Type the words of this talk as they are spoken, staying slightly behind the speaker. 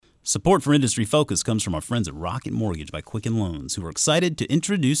Support for Industry Focus comes from our friends at Rocket Mortgage by Quicken Loans, who are excited to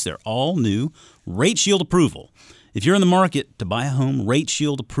introduce their all-new Rate Shield Approval. If you're in the market to buy a home, Rate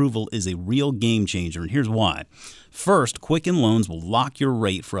Shield Approval is a real game changer, and here's why. First, Quicken Loans will lock your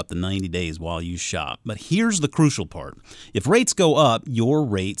rate for up to 90 days while you shop. But here's the crucial part. If rates go up, your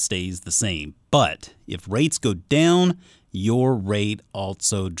rate stays the same. But if rates go down, your rate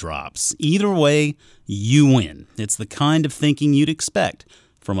also drops. Either way, you win. It's the kind of thinking you'd expect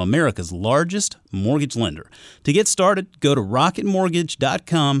from America's largest mortgage lender. To get started, go to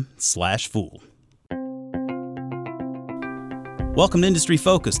rocketmortgage.com/fool. Welcome to Industry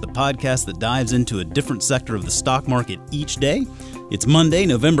Focus, the podcast that dives into a different sector of the stock market each day. It's Monday,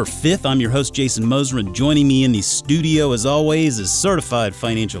 November 5th. I'm your host, Jason Moser, and joining me in the studio, as always, is certified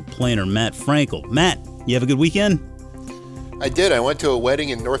financial planner Matt Frankel. Matt, you have a good weekend? I did. I went to a wedding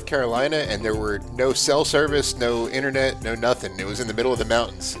in North Carolina, and there were no cell service, no internet, no nothing. It was in the middle of the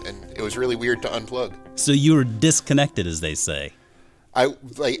mountains, and it was really weird to unplug. So you were disconnected, as they say.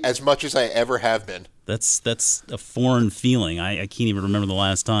 As much as I ever have been. That's a foreign feeling. I can't even remember the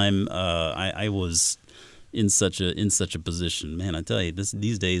last time I was in such a position. Man, I tell you,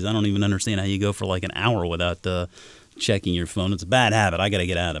 these days I don't even understand how you go for like an hour without checking your phone. It's a bad habit. I got to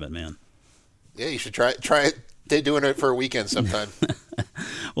get out of it, man. Yeah, you should try it. They're doing it for a weekend sometime.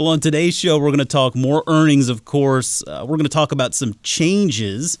 Well, on today's show, we're going to talk more earnings, of course. We're going to talk about some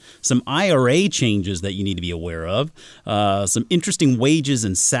changes, some IRA changes that you need to be aware of, some interesting wages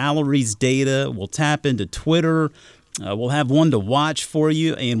and salaries data. We'll tap into Twitter. We'll have one to watch for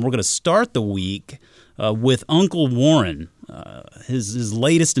you, and we're going to start the week with Uncle Warren. His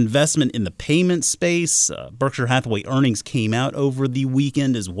latest investment in the payment space. Berkshire Hathaway earnings came out over the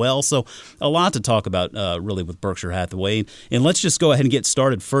weekend as well. So a lot to talk about really with Berkshire Hathaway. And let's just go ahead and get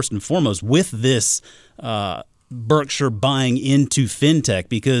started first and foremost with this Berkshire buying into fintech,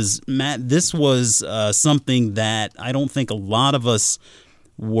 because, Matt, this was something that I don't think a lot of us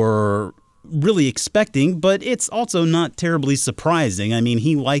were really expecting, but it's also not terribly surprising. I mean,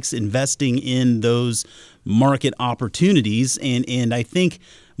 he likes investing in those market opportunities, and I think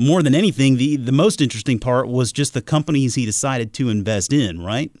more than anything, the most interesting part was just the companies he decided to invest in,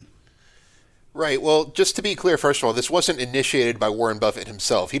 right? Right. Well, just to be clear, first of all, this wasn't initiated by Warren Buffett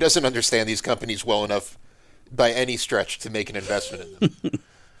himself. He doesn't understand these companies well enough by any stretch to make an investment in them.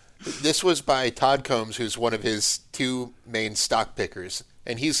 This was by Todd Combs, who's one of his two main stock pickers,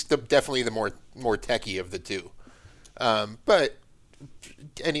 and he's definitely the more techie of the two. But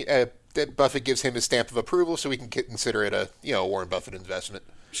Buffett gives him his stamp of approval, so we can consider it a Warren Buffett investment.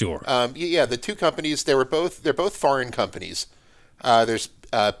 Sure. The two companies, they're both foreign companies. There's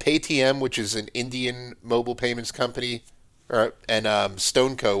Paytm, which is an Indian mobile payments company, and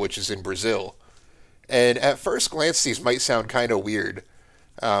StoneCo, which is in Brazil. And at first glance, these might sound kind of weird.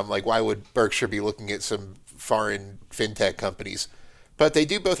 Like, why would Berkshire be looking at some foreign fintech companies? But they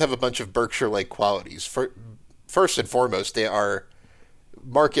do both have a bunch of Berkshire-like qualities. First and foremost, they are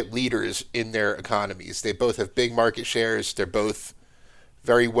market leaders in their economies. They both have big market shares. They're both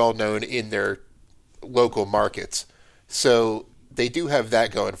very well known in their local markets. So they do have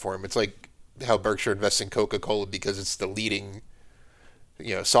that going for them. It's like how Berkshire invests in Coca-Cola because it's the leading,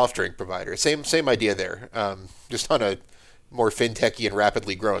 soft drink provider. Same idea there, just on a more fintechy and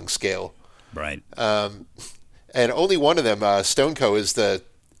rapidly growing scale. Right. And only one of them, StoneCo, is the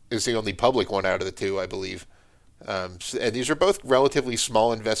only public one out of the two, I believe. And these are both relatively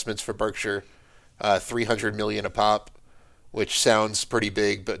small investments for Berkshire, $300 million a pop, which sounds pretty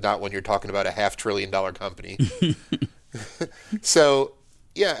big, but not when you're talking about a $500 billion company. So,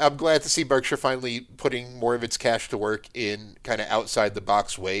 yeah, I'm glad to see Berkshire finally putting more of its cash to work in kind of outside the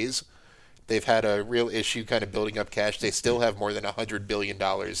box ways. They've had a real issue kind of building up cash. They still have more than $100 billion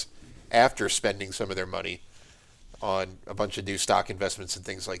after spending some of their money on a bunch of new stock investments and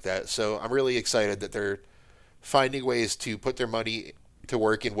things like that. So I'm really excited that they're finding ways to put their money to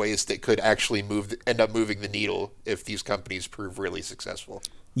work in ways that could actually end up moving the needle if these companies prove really successful.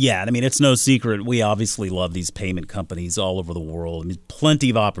 Yeah, I mean, it's no secret. We obviously love these payment companies all over the world. I mean, plenty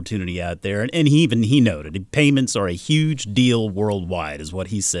of opportunity out there. And he noted payments are a huge deal worldwide, is what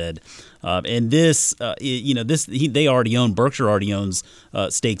he said. And this, they already own, Berkshire already owns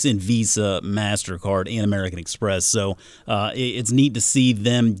stakes in Visa, MasterCard, and American Express. So it's neat to see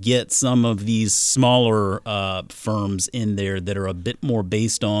them get some of these smaller firms in there that are a bit more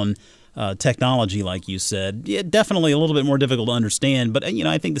based on technology, like you said. Yeah, definitely a little bit more difficult to understand. But,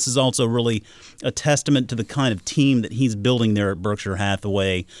 I think this is also really a testament to the kind of team that he's building there at Berkshire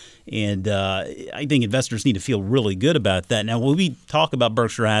Hathaway. And I think investors need to feel really good about that. Now, when we talk about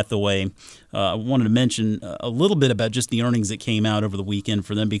Berkshire Hathaway, I wanted to mention a little bit about just the earnings that came out over the weekend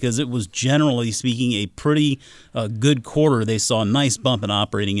for them, because it was, generally speaking, a pretty good quarter. They saw a nice bump in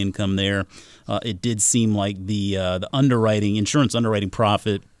operating income there. It did seem like the insurance underwriting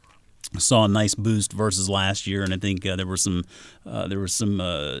profit saw a nice boost versus last year, and I think there were some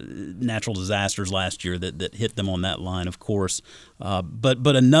natural disasters last year that hit them on that line, of course.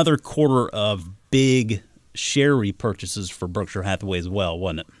 But another quarter of big share repurchases for Berkshire Hathaway as well,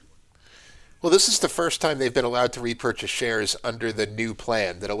 wasn't it? Well, this is the first time they've been allowed to repurchase shares under the new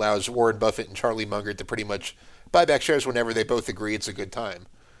plan that allows Warren Buffett and Charlie Munger to pretty much buy back shares whenever they both agree it's a good time.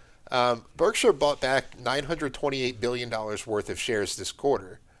 Berkshire bought back $928 billion worth of shares this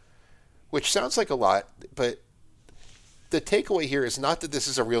quarter, which sounds like a lot, but the takeaway here is not that this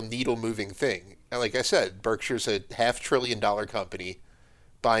is a real needle-moving thing. And like I said, Berkshire's a $500 billion company.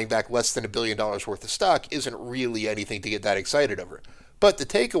 Buying back less than $1 billion worth of stock isn't really anything to get that excited over. But the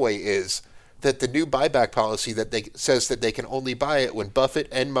takeaway is that the new buyback policy says that they can only buy it when Buffett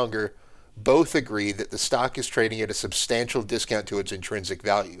and Munger both agree that the stock is trading at a substantial discount to its intrinsic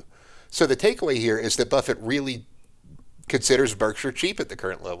value. So the takeaway here is that Buffett really considers Berkshire cheap at the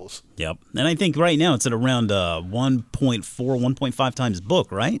current levels. Yep. And I think right now it's at around 1.4, 1.5 times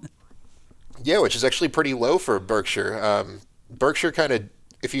book, right? Yeah, which is actually pretty low for Berkshire. Berkshire kind of,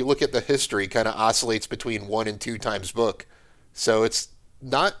 if you look at the history, kind of oscillates between 1 and 2 times book. So it's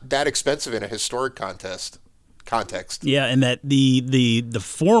not that expensive in a historic context. Yeah, and that the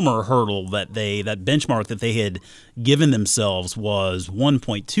former hurdle that benchmark that they had given themselves was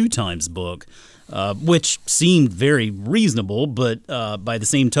 1.2 times book, which seemed very reasonable. But by the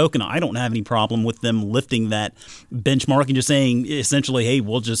same token, I don't have any problem with them lifting that benchmark and just saying essentially, hey,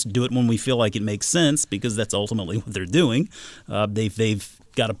 we'll just do it when we feel like it makes sense, because that's ultimately what they're doing. They've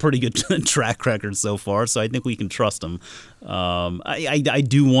got a pretty good track record so far, so I think we can trust them. I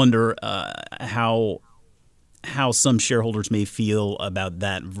do wonder how some shareholders may feel about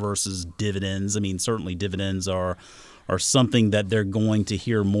that versus dividends. I mean, certainly dividends are something that they're going to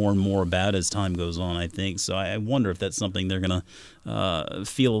hear more and more about as time goes on, I think. So I wonder if that's something they're going to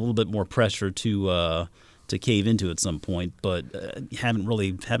feel a little bit more pressure to cave into at some point, but haven't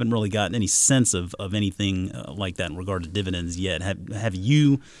really gotten any sense of anything like that in regard to dividends yet. Have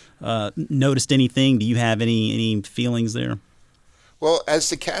you noticed anything? Do you have any feelings there? Well, as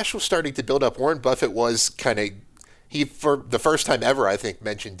the cash was starting to build up, Warren Buffett was for the first time ever, I think,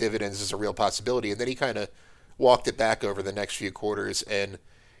 mentioned dividends as a real possibility, and then he kind of walked it back over the next few quarters. And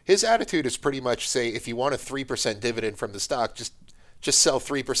his attitude is pretty much say, if you want a 3% dividend from the stock, just sell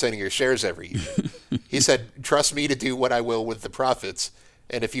 3% of your shares every year. He said, trust me to do what I will with the profits.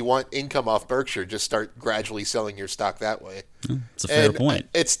 And if you want income off Berkshire, just start gradually selling your stock that way. It's a fair point.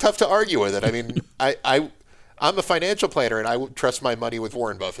 It's tough to argue with it. I mean, I'm a financial planner, and I would trust my money with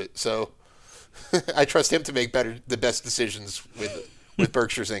Warren Buffett. So I trust him to make the best decisions with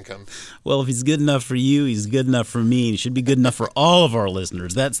Berkshire's income. Well, if he's good enough for you, he's good enough for me. He should be good enough for all of our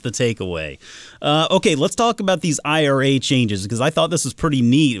listeners. That's the takeaway. Okay, let's talk about these IRA changes, because I thought this was pretty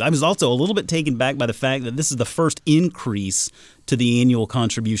neat. I was also a little bit taken back by the fact that this is the first increase to the annual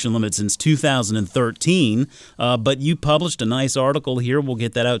contribution limit since 2013. But you published a nice article here. We'll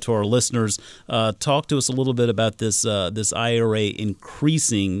get that out to our listeners. Talk to us a little bit about this IRA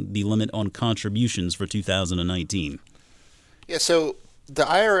increasing the limit on contributions for 2019. Yeah, so the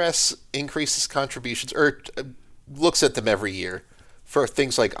IRS increases contributions, or looks at them every year, for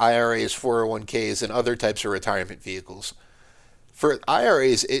things like IRAs, 401ks, and other types of retirement vehicles. For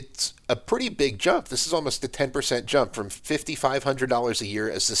IRAs, it's a pretty big jump. This is almost a 10% jump from $5,500 a year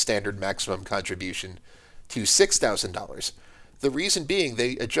as the standard maximum contribution to $6,000. The reason being,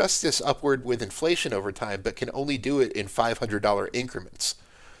 they adjust this upward with inflation over time, but can only do it in $500 increments.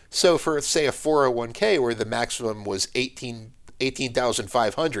 So for, say, a 401k where the maximum was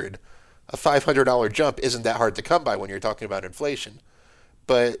 $18,500, a $500 jump isn't that hard to come by when you're talking about inflation.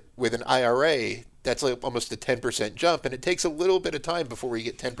 But with an IRA, that's like almost a 10% jump, and it takes a little bit of time before we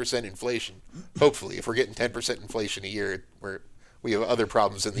get 10% inflation. Hopefully, if we're getting 10% inflation a year, we have other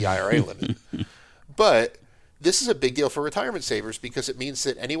problems in the IRA limit. But this is a big deal for retirement savers, because it means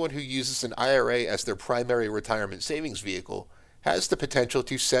that anyone who uses an IRA as their primary retirement savings vehicle has the potential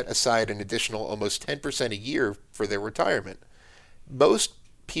to set aside an additional almost 10% a year for their retirement. Most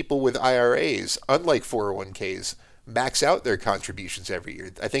people with IRAs, unlike 401ks, max out their contributions every year.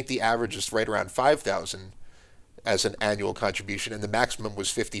 I think the average is right around $5,000 as an annual contribution, and the maximum was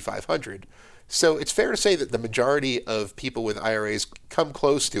 $5,500. So it's fair to say that the majority of people with IRAs come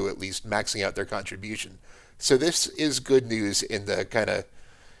close to at least maxing out their contribution. So this is good news in the kind of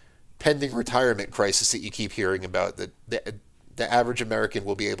pending retirement crisis that you keep hearing about. That the average American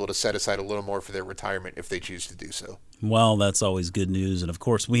will be able to set aside a little more for their retirement if they choose to do so. Well, that's always good news. And, of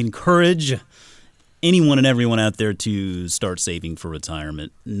course, we encourage anyone and everyone out there to start saving for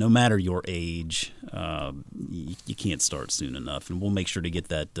retirement, no matter your age. You can't start soon enough. And we'll make sure to get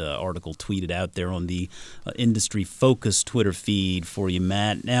that article tweeted out there on the Industry Focus Twitter feed for you,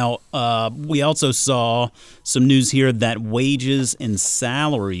 Matt. Now, we also saw some news here that wages and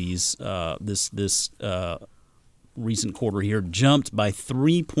salaries this recent quarter here jumped by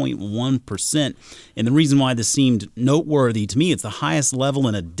 3.1%. And the reason why this seemed noteworthy to me, it's the highest level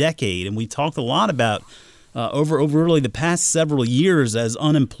in a decade. And we talked a lot about over really the past several years as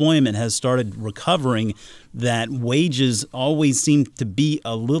unemployment has started recovering, that wages always seem to be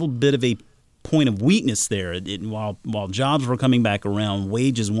a little bit of a point of weakness there. While jobs were coming back around,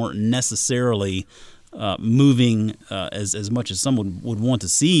 wages weren't necessarily moving as much as someone would want to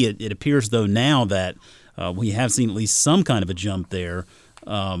see. It appears, though, now that we have seen at least some kind of a jump there.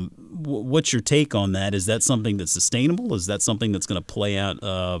 What's your take on that? Is that something that's sustainable? Is that something that's going to play out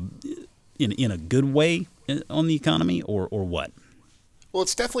in a good way on the economy, or what? Well,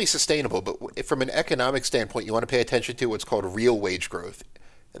 it's definitely sustainable, but from an economic standpoint, you want to pay attention to what's called real wage growth.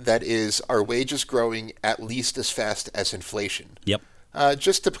 That is, are wages growing at least as fast as inflation? Yep.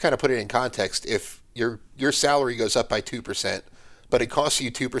 Just to kind of put it in context, if your salary goes up by 2%, but it costs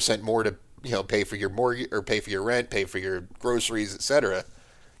you 2% more to pay for your mortgage or pay for your rent, pay for your groceries, etc.,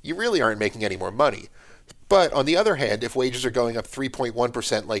 you really aren't making any more money. But on the other hand, if wages are going up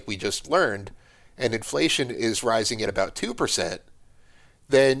 3.1% like we just learned, and inflation is rising at about 2%,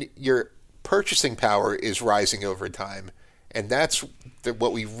 then your purchasing power is rising over time. And that's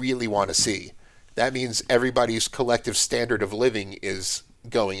what we really want to see. That means everybody's collective standard of living is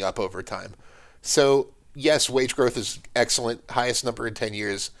going up over time. So yes, wage growth is excellent, highest number in 10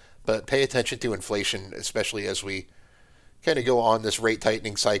 years, but pay attention to inflation, especially as we kind of go on this rate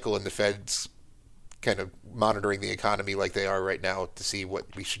tightening cycle and the Fed's kind of monitoring the economy like they are right now to see what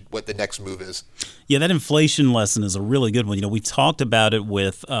the next move is. Yeah, that inflation lesson is a really good one. We talked about it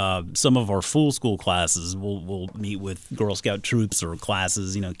with some of our Fool School classes. We'll meet with Girl Scout troops or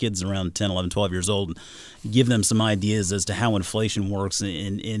classes, kids around 10, 11, 12 years old, and give them some ideas as to how inflation works.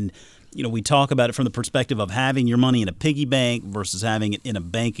 And we talk about it from the perspective of having your money in a piggy bank versus having it in a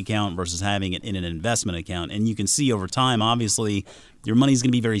bank account versus having it in an investment account. And you can see over time, obviously, your money's going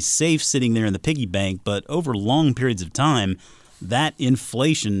to be very safe sitting there in the piggy bank, but over long periods of time, that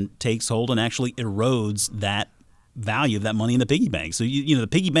inflation takes hold and actually erodes that value of that money in the piggy bank. So, the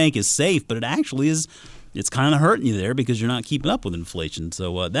piggy bank is safe, but it actually is, it's kind of hurting you there because you're not keeping up with inflation.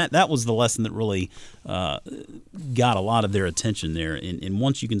 So that was the lesson that really got a lot of their attention there. And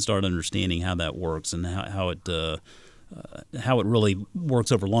once you can start understanding how that works and how it really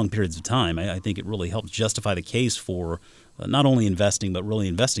works over long periods of time, I think it really helps justify the case for not only investing, but really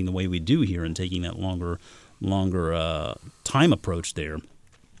investing the way we do here and taking that longer time approach there.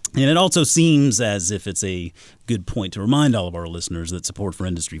 And it also seems as if it's a good point to remind all of our listeners that support for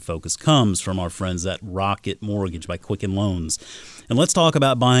Industry Focus comes from our friends at Rocket Mortgage by Quicken Loans. And let's talk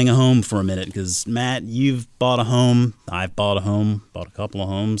about buying a home for a minute because, Matt, you've bought a home. I've bought a home, bought a couple of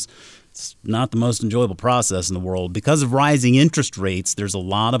homes. It's not the most enjoyable process in the world. Because of rising interest rates, there's a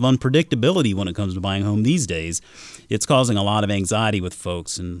lot of unpredictability when it comes to buying a home these days. It's causing a lot of anxiety with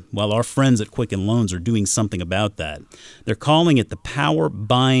folks, and our friends at Quicken Loans are doing something about that. They're calling it the Power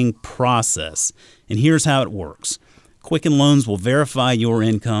Buying Process, and here's how it works. Quicken Loans will verify your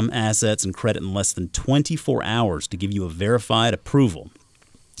income, assets, and credit in less than 24 hours to give you a verified approval.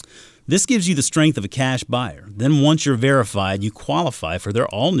 This gives you the strength of a cash buyer. Then once you're verified, you qualify for their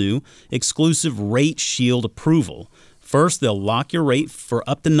all-new exclusive Rate Shield approval. First, they'll lock your rate for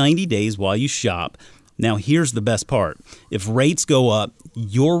up to 90 days while you shop. Now, here's the best part. If rates go up,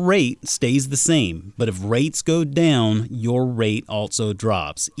 your rate stays the same. But if rates go down, your rate also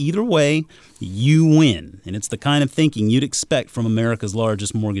drops. Either way, you win. And it's the kind of thinking you'd expect from America's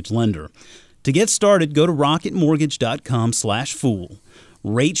largest mortgage lender. To get started, go to rocketmortgage.com/fool.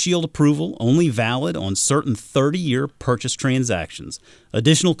 Rate Shield approval only valid on certain 30-year purchase transactions.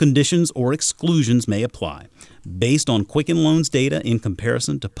 Additional conditions or exclusions may apply. Based on Quicken Loans data in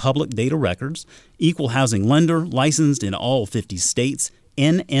comparison to public data records, equal housing lender, licensed in all 50 states,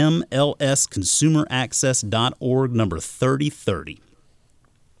 NMLSconsumeraccess.org, number 3030.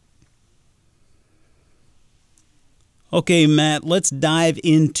 Okay, Matt, let's dive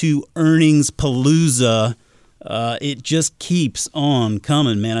into earnings palooza. It just keeps on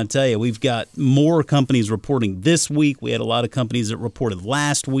coming, man. I tell you, we've got more companies reporting this week. We had a lot of companies that reported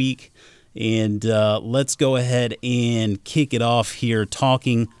last week. And let's go ahead and kick it off here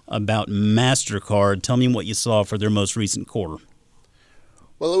talking about MasterCard. Tell me what you saw for their most recent quarter.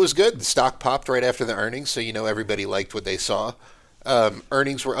 Well, it was good. The stock popped right after the earnings, so everybody liked what they saw.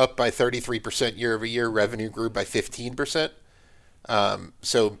 Earnings were up by 33% year over year. Revenue grew by 15%.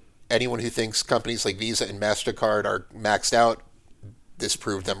 So anyone who thinks companies like Visa and MasterCard are maxed out, this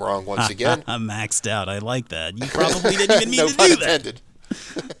proved them wrong once again. Maxed out. I like that. You probably didn't even mean no to pun do intended.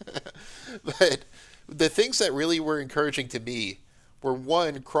 But the things that really were encouraging to me were,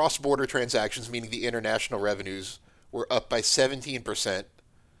 one, cross-border transactions, meaning the international revenues, were up by 17%,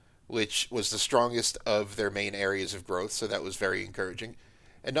 which was the strongest of their main areas of growth, so that was very encouraging.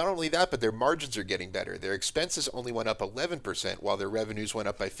 And not only that, but their margins are getting better. Their expenses only went up 11%, while their revenues went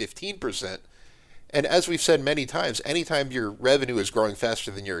up by 15%. And as we've said many times, anytime your revenue is growing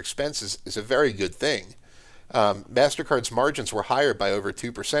faster than your expenses is a very good thing. MasterCard's margins were higher by over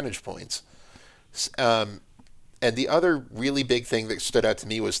 2 percentage points. And the other really big thing that stood out to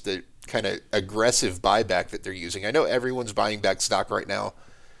me was the kind of aggressive buyback that they're using. I know everyone's buying back stock right now,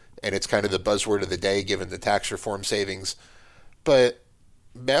 and it's kind of the buzzword of the day given the tax reform savings. But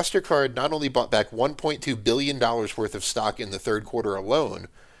MasterCard not only bought back $1.2 billion worth of stock in the third quarter alone,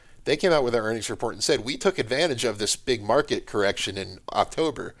 they came out with their earnings report and said, we took advantage of this big market correction in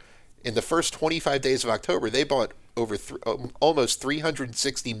October. In the first 25 days of October, they bought over almost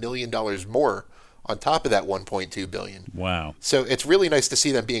 $360 million more on top of that $1.2 billion. Wow. So it's really nice to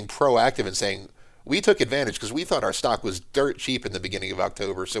see them being proactive and saying, we took advantage because we thought our stock was dirt cheap in the beginning of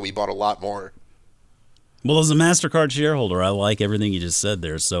October, so we bought a lot more. Well, as a MasterCard shareholder, I like everything you just said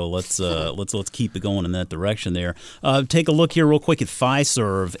there. So let's keep it going in that direction there. Take a look here real quick at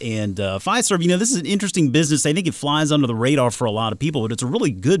Fiserv. And Fiserv, this is an interesting business. I think it flies under the radar for a lot of people, but it's a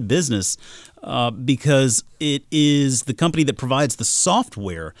really good business because it is the company that provides the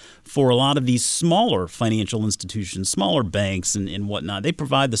software for a lot of these smaller financial institutions, smaller banks and whatnot. They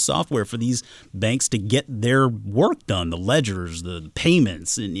provide the software for these banks to get their work done, the ledgers, the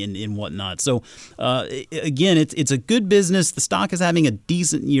payments, and whatnot. So, again, it's a good business. The stock is having a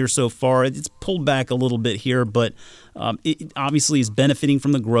decent year so far. It's pulled back a little bit here, but it obviously is benefiting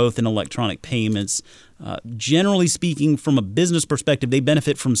from the growth in electronic payments. Generally speaking, from a business perspective, they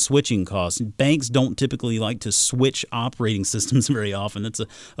benefit from switching costs. Banks don't typically like to switch operating systems very often. That's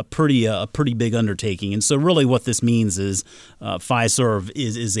a pretty big undertaking. And so really what this means is Fiserv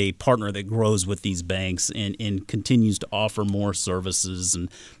is a partner that grows with these banks and continues to offer more services.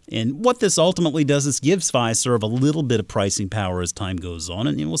 And what this ultimately does is gives Fiserv a little bit of pricing power as time goes on.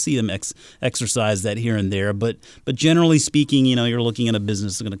 And we'll see them exercise that here and there. But generally speaking, you're looking at a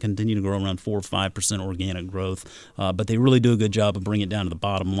business that's going to continue to grow around 4 or 5% organic growth. But they really do a good job of bringing it down to the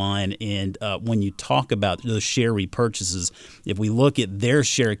bottom line. And when you talk about those share repurchases, if we look at their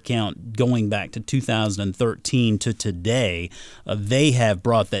share count going back to 2013 to today, they have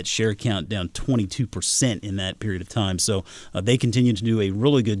brought that share count down 22% in that period of time. So they continue to do a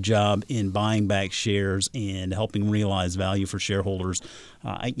really good job in buying back shares and helping realize value for shareholders.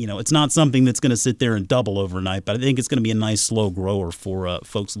 It's not something that's going to sit there and double overnight, but I think it's going to be a nice slow grower for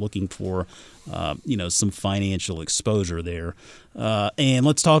folks looking for some financial exposure there. And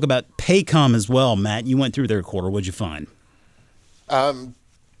let's talk about Paycom as well. Matt, you went through their quarter. What'd you find?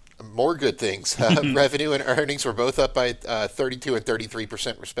 More good things. Revenue and earnings were both up by 32 and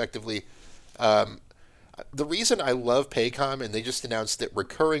 33% respectively. The reason I love Paycom, and they just announced that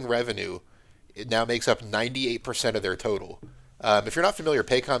recurring revenue, it now makes up 98% of their total. If you're not familiar,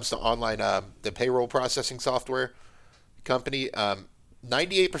 Paycom's the online, the payroll processing software company.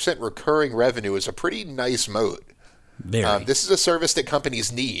 98% recurring revenue is a pretty nice moat. This is a service that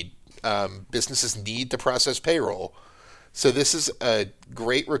companies need. Businesses need to process payroll. So this is a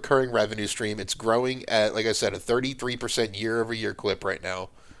great recurring revenue stream. It's growing at, like I said, a 33% year-over-year clip right now.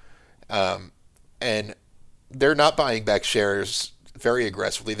 And they're not buying back shares very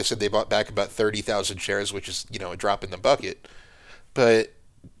aggressively. They said they bought back about 30,000 shares, which is, a drop in the bucket. But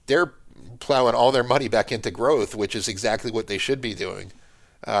they're plowing all their money back into growth, which is exactly what they should be doing.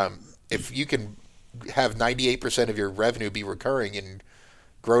 If you can have 98% of your revenue be recurring and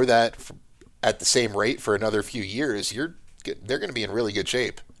grow that at the same rate for another few years, you're they're going to be in really good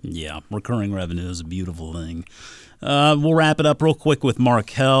shape. Yeah, recurring revenue is a beautiful thing. We'll wrap it up real quick with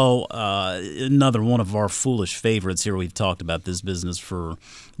Markel, another one of our foolish favorites here. We've talked about this business for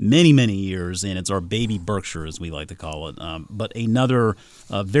many, many years, and it's our baby Berkshire, as we like to call it. But another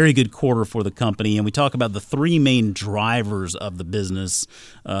very good quarter for the company, and we talk about the three main drivers of the business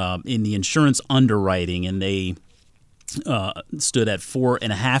in the insurance underwriting, and they stood at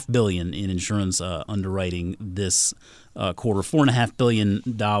 $4.5 billion in insurance underwriting this quarter, $4.5 billion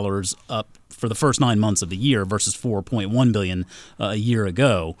up for the first 9 months of the year versus $4.1 billion a year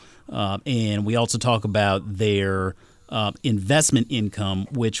ago. And we also talk about their investment income,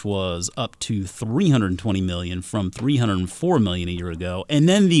 which was up to $320 million from $304 million a year ago. And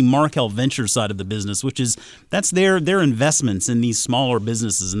then the Markel Ventures side of the business, that's their investments in these smaller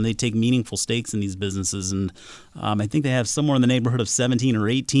businesses, and they take meaningful stakes in these businesses. And I think they have somewhere in the neighborhood of 17 or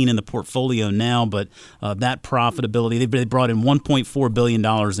 18 in the portfolio now, but that profitability, they brought in $1.4 billion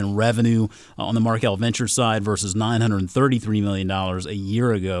in revenue on the Markel Ventures side versus $933 million a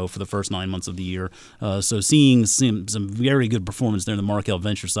year ago for the first 9 months of the year. So seeing some very good performance there in the Markel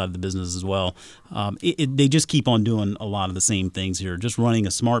Ventures side of the business as well. They just keep on doing a lot of the same things here, just running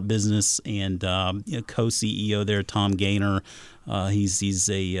a smart business, and co-CEO there, Tom Gaynor, he's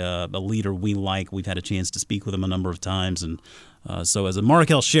a leader we like. We've had a chance to speak with him a number of times, and so as a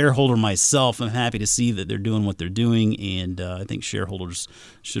Markel shareholder myself, I'm happy to see that they're doing what they're doing, and I think shareholders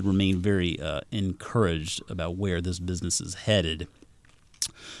should remain very encouraged about where this business is headed.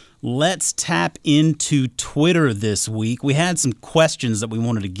 Let's tap into Twitter this week. We had some questions that we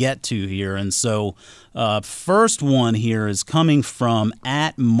wanted to get to here, and so first one here is coming from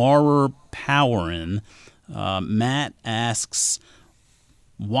 @MarerPowerin. Matt asks,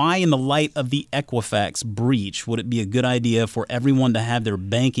 why in the light of the Equifax breach would it be a good idea for everyone to have their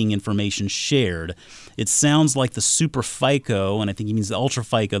banking information shared? It sounds like the Super FICO, and I think he means the Ultra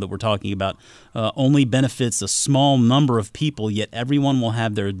FICO that we're talking about, only benefits a small number of people, yet everyone will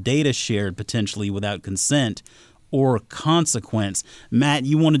have their data shared potentially without consent or consequence. Matt,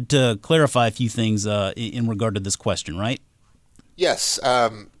 you wanted to clarify a few things in regard to this question, right? Yes,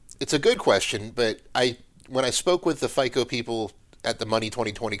 it's a good question, but when I spoke with the FICO people at the Money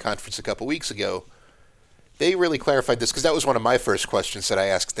 2020 conference a couple weeks ago, they really clarified this, because that was one of my first questions that I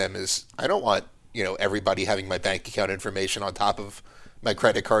asked them is, I don't want, everybody having my bank account information on top of my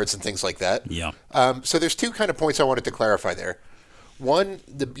credit cards and things like that. Yeah. So there's two kind of points I wanted to clarify there. One,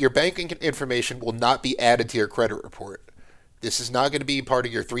 your banking information will not be added to your credit report. This is not going to be part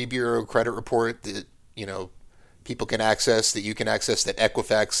of your 3-bureau credit report that, people can access, that you can access, that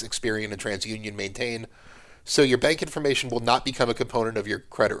Equifax, Experian, and TransUnion maintain. So your bank information will not become a component of your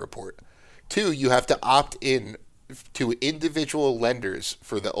credit report. Two, you have to opt in to individual lenders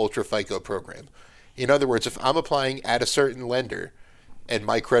for the Ultra FICO program. In other words, if I'm applying at a certain lender and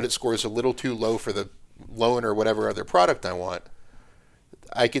my credit score is a little too low for the loan or whatever other product I want,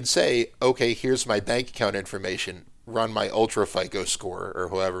 I can say, okay, here's my bank account information, run my Ultra FICO score, or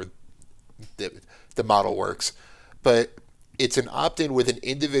however the model works. But it's an opt-in with an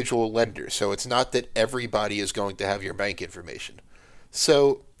individual lender, so it's not that everybody is going to have your bank information.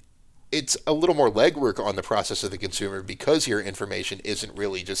 So it's a little more legwork on the process of the consumer, because your information isn't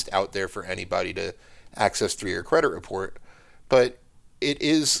really just out there for anybody to access through your credit report. But it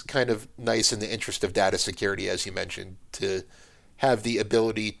is kind of nice in the interest of data security, as you mentioned, to have the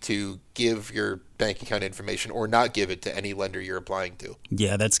ability to give your bank account information or not give it to any lender you're applying to.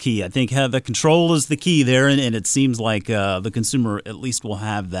 Yeah, that's key. I think the control is the key there, and it seems like the consumer at least will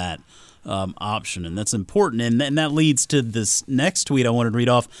have that option, and that's important. And that leads to this next tweet I wanted to read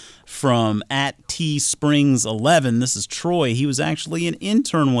off from @TSprings11. This is Troy. He was actually an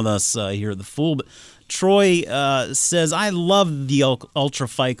intern with us here at The Fool, but Troy says, I love the Ultra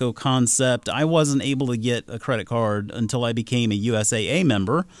FICO concept. I wasn't able to get a credit card until I became a USAA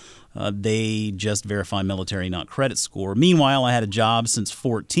member. They just verify military, not credit score. Meanwhile, I had a job since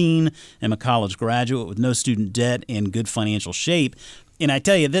 14. I'm a college graduate with no student debt and good financial shape. And I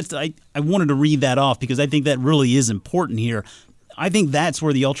tell you, I wanted to read that off because I think that really is important here. I think that's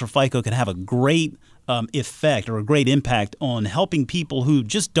where the Ultra FICO can have a great effect or a great impact on helping people who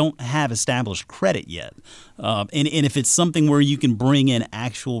just don't have established credit yet. And if it's something where you can bring in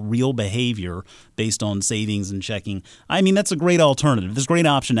actual real behavior based on savings and checking, I mean, that's a great alternative. It's a great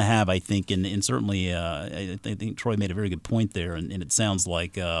option to have, I think. And certainly I think Troy made a very good point there. And it sounds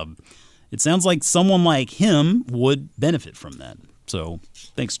like someone like him would benefit from that. So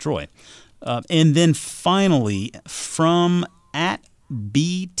thanks, Troy. And then finally, from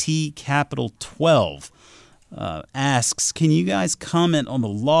 @BT Capital 12 asks, can you guys comment on the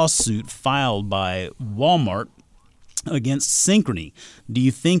lawsuit filed by Walmart against Synchrony. Do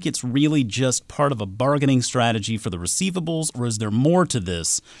you think it's really just part of a bargaining strategy for the receivables, or is there more to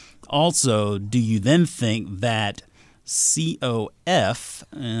this? Also, do you then think that COF,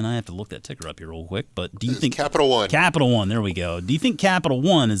 and I have to look that ticker up here real quick, but do you think Capital One? Capital One, there we go. Do you think Capital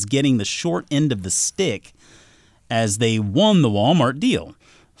One is getting the short end of the stick as they won the Walmart deal?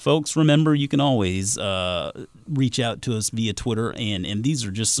 Folks, remember, you can always reach out to us via Twitter, and these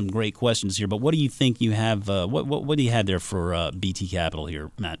are just some great questions here. But what do you think you have? What do you have there for BT Capital here,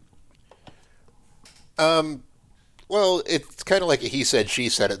 Matt? Well, it's kind of like a he said, she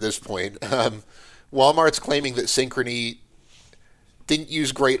said at this point. Walmart's claiming that Synchrony didn't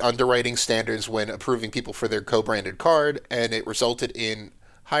use great underwriting standards when approving people for their co-branded card, and it resulted in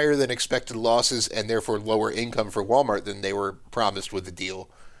higher than expected losses and therefore lower income for Walmart than they were promised with the deal.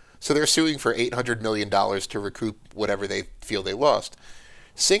 So they're suing for $800 million to recoup whatever they feel they lost.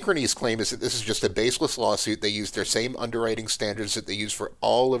 Synchrony's claim is that this is just a baseless lawsuit. They use their same underwriting standards that they use for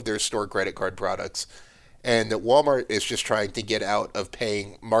all of their store credit card products, and that Walmart is just trying to get out of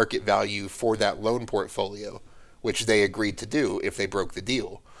paying market value for that loan portfolio, which they agreed to do if they broke the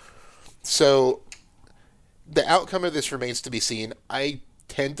deal. So the outcome of this remains to be seen. I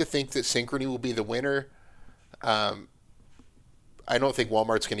tend to think that Synchrony will be the winner. I don't think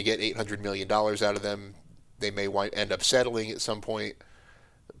Walmart's going to get $800 million out of them. They may end up settling at some point.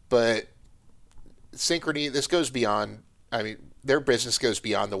 But Synchrony, this goes beyond, their business goes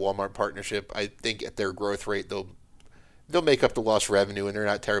beyond the Walmart partnership. I think at their growth rate, they'll make up the lost revenue, and they're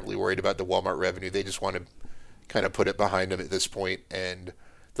not terribly worried about the Walmart revenue. They just want to kind of put it behind them at this point, and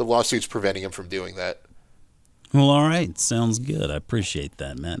the lawsuit's preventing them from doing that. Well, all right. Sounds good. I appreciate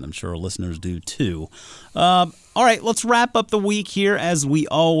that, Matt, and I'm sure our listeners do too. All right, let's wrap up the week here as we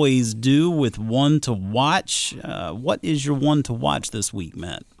always do with one to watch. What is your one to watch this week,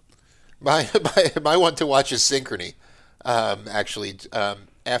 Matt? My one to watch is Synchrony. Actually,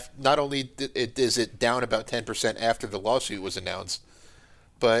 not only is it down about 10% after the lawsuit was announced,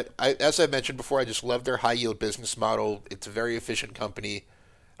 but as I mentioned before, I just love their high-yield business model. It's a very efficient company.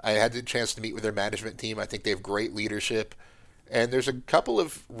 I had the chance to meet with their management team. I think they have great leadership. And there's a couple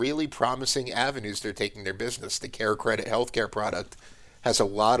of really promising avenues they're taking their business. The Care Credit healthcare product has a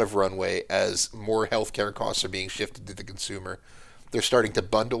lot of runway as more healthcare costs are being shifted to the consumer. They're starting to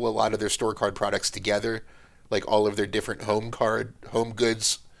bundle a lot of their store card products together, like all of their different home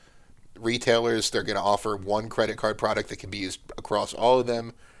goods retailers. They're going to offer one credit card product that can be used across all of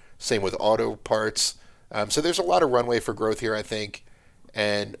them. Same with auto parts. So there's a lot of runway for growth here, I think.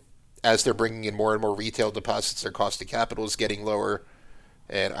 And as they're bringing in more and more retail deposits, their cost of capital is getting lower.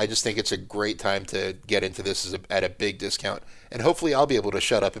 And I just think it's a great time to get into this at a big discount. And hopefully I'll be able to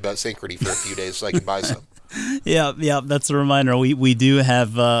shut up about Synchrony for a few days so I can buy some. Yeah, that's a reminder. We do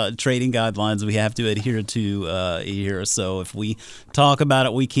have trading guidelines we have to adhere to here. So if we talk about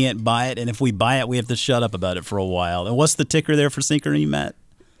it, we can't buy it. And if we buy it, we have to shut up about it for a while. And what's the ticker there for Synchrony, Matt?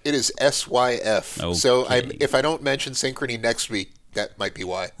 It is SYF. Okay. So if I don't mention Synchrony next week, that might be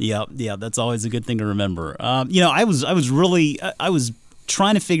why. Yeah, that's always a good thing to remember. I was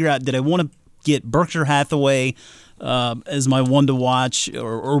trying to figure out, did I want to get Berkshire Hathaway as my one to watch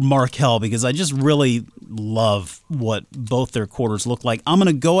or Markel, because I just really love what both their quarters look like. I'm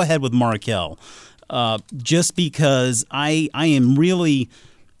going to go ahead with Markel just because I am really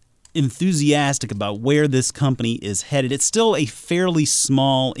enthusiastic about where this company is headed. It's still a fairly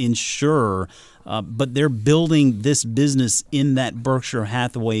small insurer, but they're building this business in that Berkshire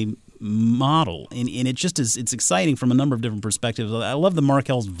Hathaway model, and it just is. It's exciting from a number of different perspectives. I love the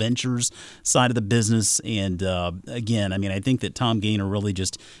Markel's Ventures side of the business, and again, I think that Tom Gaynor really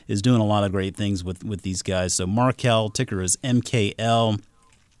just is doing a lot of great things with these guys. So Markel, ticker is MKL.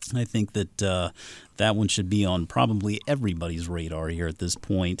 I think that that one should be on probably everybody's radar here at this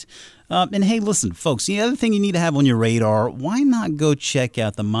point. And hey, listen, folks, the other thing you need to have on your radar, why not go check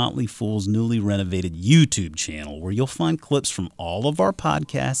out the Motley Fool's newly renovated YouTube channel, where you'll find clips from all of our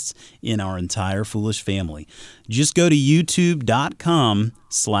podcasts in our entire Foolish family. Just go to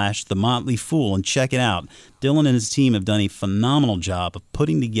youtube.com/The Motley Fool and check it out. Dylan and his team have done a phenomenal job of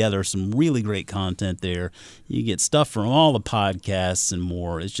putting together some really great content there. You get stuff from all the podcasts and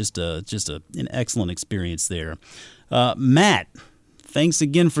more. It's just an excellent experience there. Matt, thanks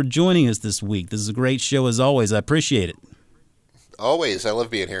again for joining us this week. This is a great show as always. I appreciate it. Always. I love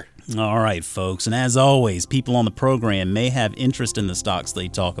being here. All right, folks. And as always, people on the program may have interest in the stocks they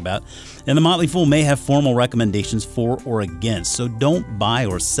talk about, and the Motley Fool may have formal recommendations for or against. So don't buy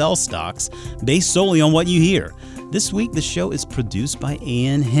or sell stocks based solely on what you hear. This week, the show is produced by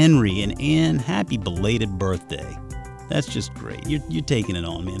Ann Henry. And Ann, happy belated birthday. That's just great. You're taking it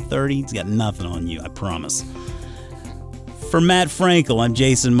on, man. 30's got nothing on you, I promise. For Matt Frankel, I'm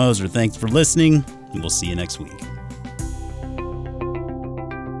Jason Moser. Thanks for listening, and we'll see you next week.